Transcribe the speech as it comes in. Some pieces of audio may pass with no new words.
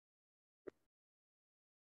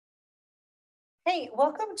Hey,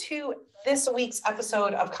 welcome to this week's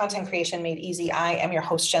episode of Content Creation Made Easy. I am your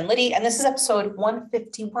host, Jen Liddy, and this is episode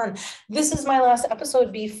 151. This is my last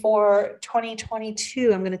episode before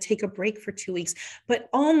 2022. I'm going to take a break for 2 weeks, but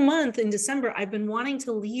all month in December, I've been wanting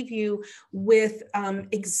to leave you with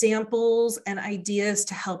examples and ideas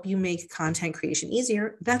to help you make content creation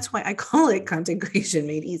easier. That's why I call it Content Creation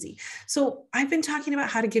Made Easy. So I've been talking about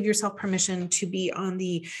how to give yourself permission to be on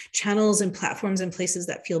the channels and platforms and places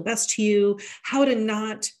that feel best to you, how to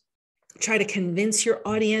not try to convince your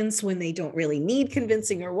audience when they don't really need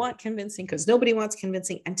convincing or want convincing, because nobody wants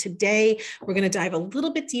convincing. And today we're going to dive a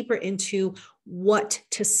little bit deeper into what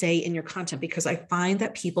to say in your content, because I find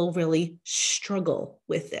that people really struggle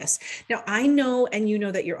with this. Now, I know, and you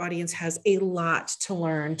know, that your audience has a lot to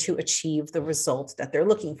learn to achieve the result that they're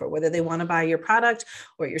looking for, whether they want to buy your product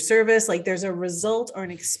or your service. Like, there's a result or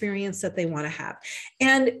an experience that they want to have.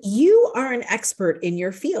 And you are an expert in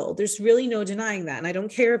your field. There's really no denying that. And I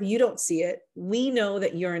don't care if you don't see it. We know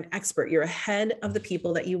that you're an expert. You're ahead of the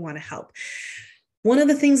people that you want to help. One of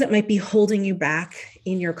the things that might be holding you back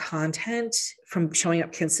in your content from showing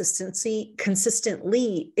up consistently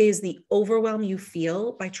is the overwhelm you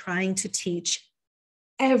feel by trying to teach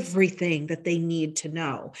everything that they need to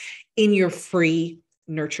know in your free,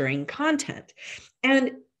 nurturing content.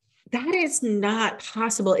 And that is not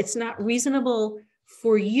possible. It's not reasonable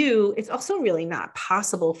for you. It's also really not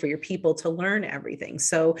possible for your people to learn everything.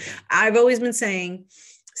 So I've always been saying,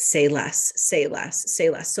 say less, say less, say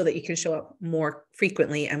less, so that you can show up more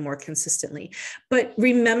frequently and more consistently. But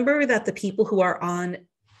remember that the people who are on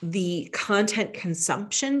the content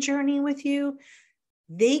consumption journey with you,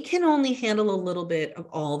 they can only handle a little bit of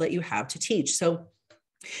all that you have to teach. So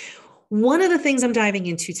one of the things I'm diving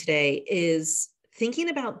into today is thinking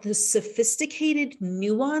about the sophisticated,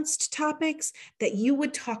 nuanced topics that you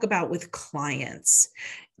would talk about with clients.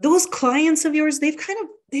 Those clients of yours, they've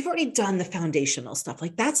already done the foundational stuff.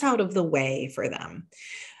 Like, that's out of the way for them.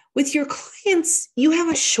 With your clients, you have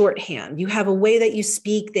a shorthand. You have a way that you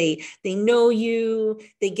speak. They know you.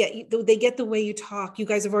 They get the way you talk. You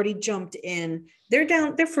guys have already jumped in.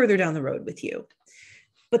 They're further down the road with you.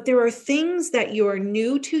 But there are things that your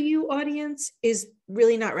new to you audience is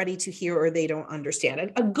really not ready to hear, or they don't understand.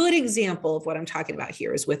 And a good example of what I'm talking about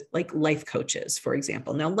here is with like life coaches, for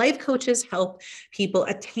example. Now, life coaches help people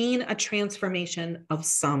attain a transformation of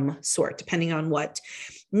some sort, depending on what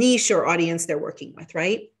niche or audience they're working with,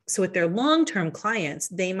 right? So with their long-term clients,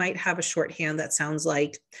 they might have a shorthand that sounds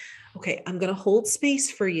like, okay, I'm going to hold space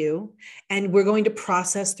for you, and we're going to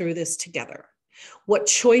process through this together. What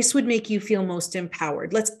choice would make you feel most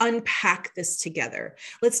empowered? Let's unpack this together.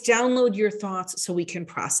 Let's download your thoughts so we can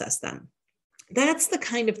process them. That's the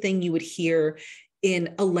kind of thing you would hear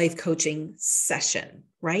in a life coaching session,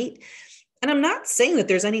 right? And I'm not saying that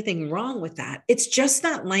there's anything wrong with that. It's just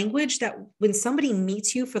that language that when somebody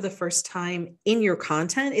meets you for the first time in your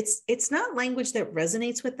content, it's not language that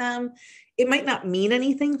resonates with them. It might not mean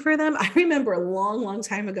anything for them. I remember a long, long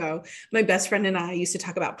time ago, my best friend and I used to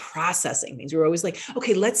talk about processing things. We were always like,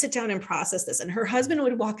 okay, let's sit down and process this. And her husband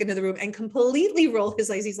would walk into the room and completely roll his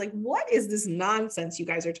eyes. He's like, what is this nonsense you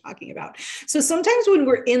guys are talking about? So sometimes when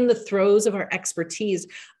we're in the throes of our expertise,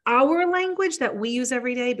 our language that we use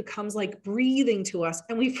every day becomes like breathing to us.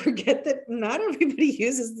 And we forget that not everybody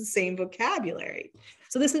uses the same vocabulary.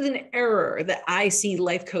 So this is an error that I see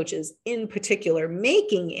life coaches in particular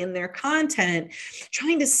making in their content,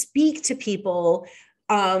 trying to speak to people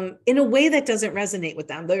in a way that doesn't resonate with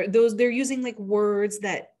them. They're using like words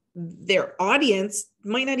that their audience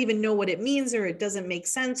might not even know what it means, or it doesn't make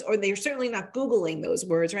sense, or they're certainly not Googling those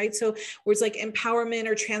words, right? So words like empowerment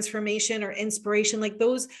or transformation or inspiration, like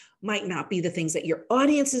those might not be the things that your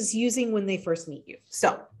audience is using when they first meet you.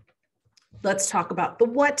 So let's talk about the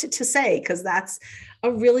what to say, because that's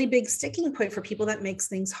a really big sticking point for people that makes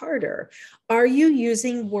things harder. Are you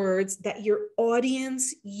using words that your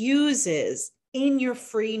audience uses in your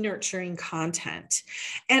free nurturing content?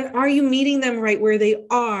 And are you meeting them right where they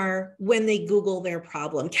are when they Google their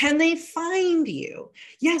problem? Can they find you?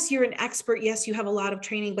 Yes, you're an expert. Yes, you have a lot of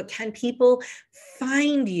training, but can people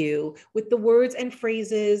find you with the words and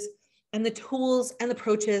phrases and the tools and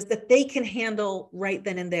approaches that they can handle right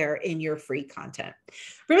then and there in your free content?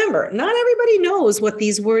 Remember, not everybody knows what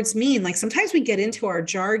these words mean. Like, sometimes we get into our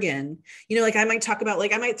jargon, like I might talk about,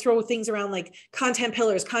 like I might throw things around like content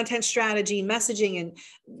pillars, content strategy, messaging. And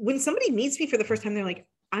when somebody meets me for the first time, they're like,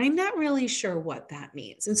 I'm not really sure what that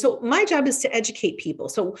means. And so my job is to educate people.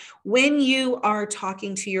 So when you are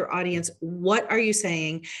talking to your audience, what are you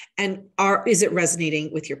saying? And is it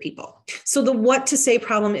resonating with your people? So the what to say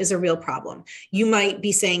problem is a real problem. You might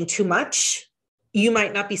be saying too much. you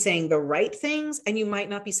might not be saying the right things, and you might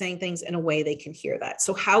not be saying things in a way they can hear that.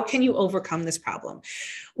 So how can you overcome this problem?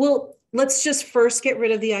 Well, let's just first get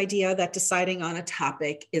rid of the idea that deciding on a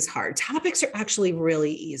topic is hard. Topics are actually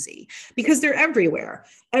really easy because they're everywhere.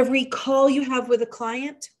 Every call you have with a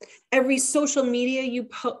client, every social media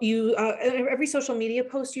every social media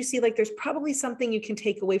post you see, like there's probably something you can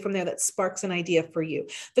take away from there that sparks an idea for you.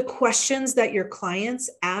 The questions that your clients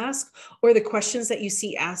ask, or the questions that you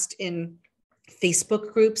see asked in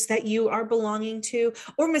Facebook groups that you are belonging to,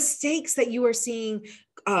 or mistakes that you are seeing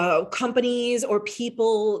companies or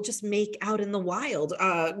people just make out in the wild,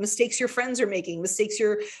 mistakes your friends are making, mistakes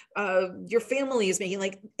your family is making.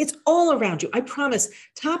 Like, it's all around you. I promise,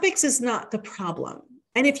 topics is not the problem.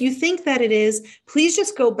 And if you think that it is, please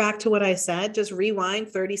just go back to what I said, just rewind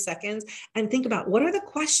 30 seconds and think about, what are the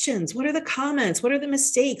questions? What are the comments? What are the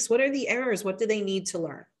mistakes? What are the errors? What do they need to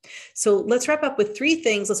learn? So let's wrap up with 3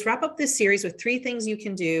 things. Let's wrap up this series with 3 things you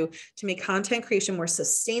can do to make content creation more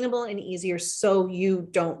sustainable and easier so you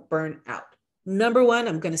don't burn out. Number 1,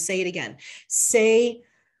 I'm going to say it again. Say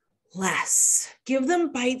less. Give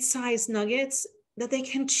them bite-sized nuggets that they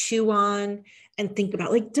can chew on and think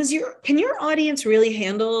about. Like, can your audience really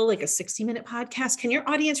handle like a 60-minute podcast? Can your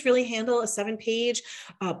audience really handle a 7-page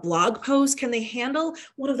blog post? Can they handle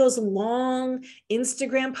one of those long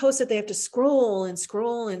Instagram posts that they have to scroll and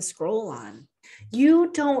scroll and scroll on?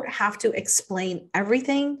 You don't have to explain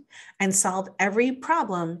everything and solve every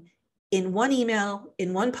problem in one email,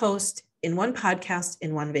 in one post, in one podcast,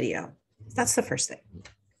 in one video. That's the first thing.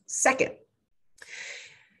 Second,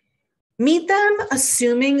 meet them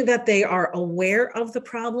assuming that they are aware of the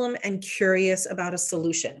problem and curious about a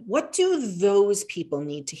solution. What do those people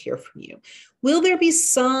need to hear from you? Will there be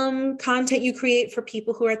some content you create for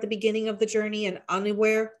people who are at the beginning of the journey and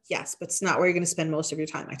unaware? Yes, but it's not where you're going to spend most of your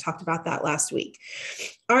time. I talked about that last week.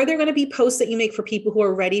 Are there going to be posts that you make for people who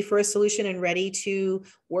are ready for a solution and ready to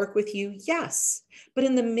work with you? Yes, but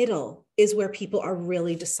in the middle is where people are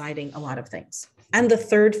really deciding a lot of things. And the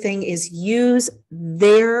third thing is use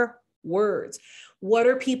their words. What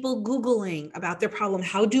are people Googling about their problem?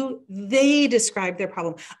 How do they describe their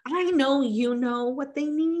problem? I know you know what they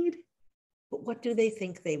need, but what do they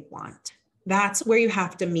think they want? That's where you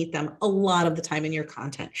have to meet them a lot of the time in your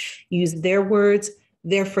content. Use their words,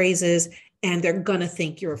 their phrases, and they're going to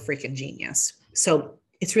think you're a freaking genius. So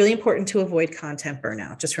it's really important to avoid content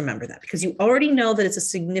burnout. Just remember that, because you already know that it's a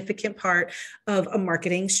significant part of a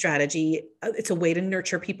marketing strategy. It's a way to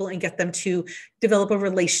nurture people and get them to develop a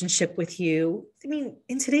relationship with you. I mean,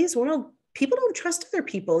 in today's world, people don't trust other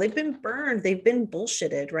people. They've been burned. They've been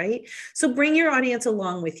bullshitted, right? So bring your audience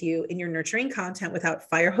along with you in your nurturing content without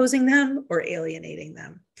fire hosing them or alienating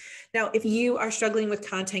them. Now, if you are struggling with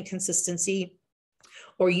content consistency,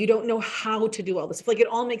 or you don't know how to do all this, if like it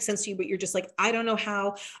all makes sense to you, but you're just like, I don't know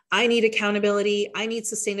how, I need accountability, I need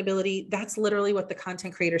sustainability. That's literally what the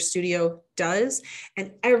Content Creator Studio does.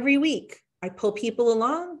 And every week I pull people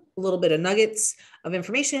along, a little bit of nuggets of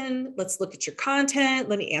information. Let's look at your content.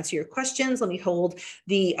 Let me answer your questions. Let me hold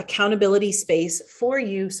the accountability space for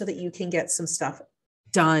you so that you can get some stuff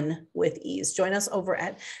done with ease. Join us over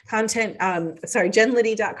at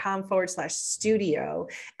jenliddy.com/studio,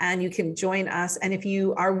 and you can join us. And if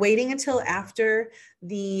you are waiting until after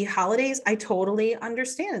the holidays, I totally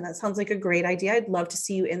understand. And that sounds like a great idea. I'd love to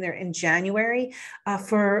see you in there in January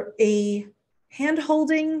for a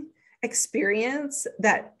hand-holding experience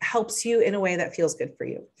that helps you in a way that feels good for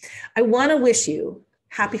you. I want to wish you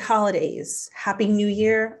happy holidays, happy new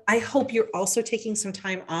year. I hope you're also taking some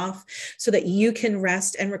time off so that you can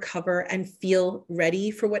rest and recover and feel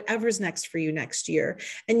ready for whatever's next for you next year.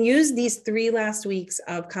 And use these 3 last weeks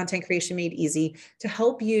of Content Creation Made Easy to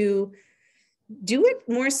help you do it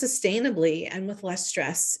more sustainably and with less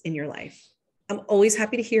stress in your life. I'm always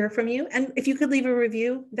happy to hear from you. And if you could leave a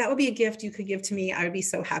review, that would be a gift you could give to me. I would be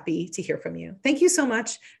so happy to hear from you. Thank you so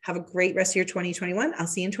much. Have a great rest of your 2021. I'll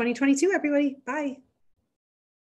see you in 2022, everybody. Bye.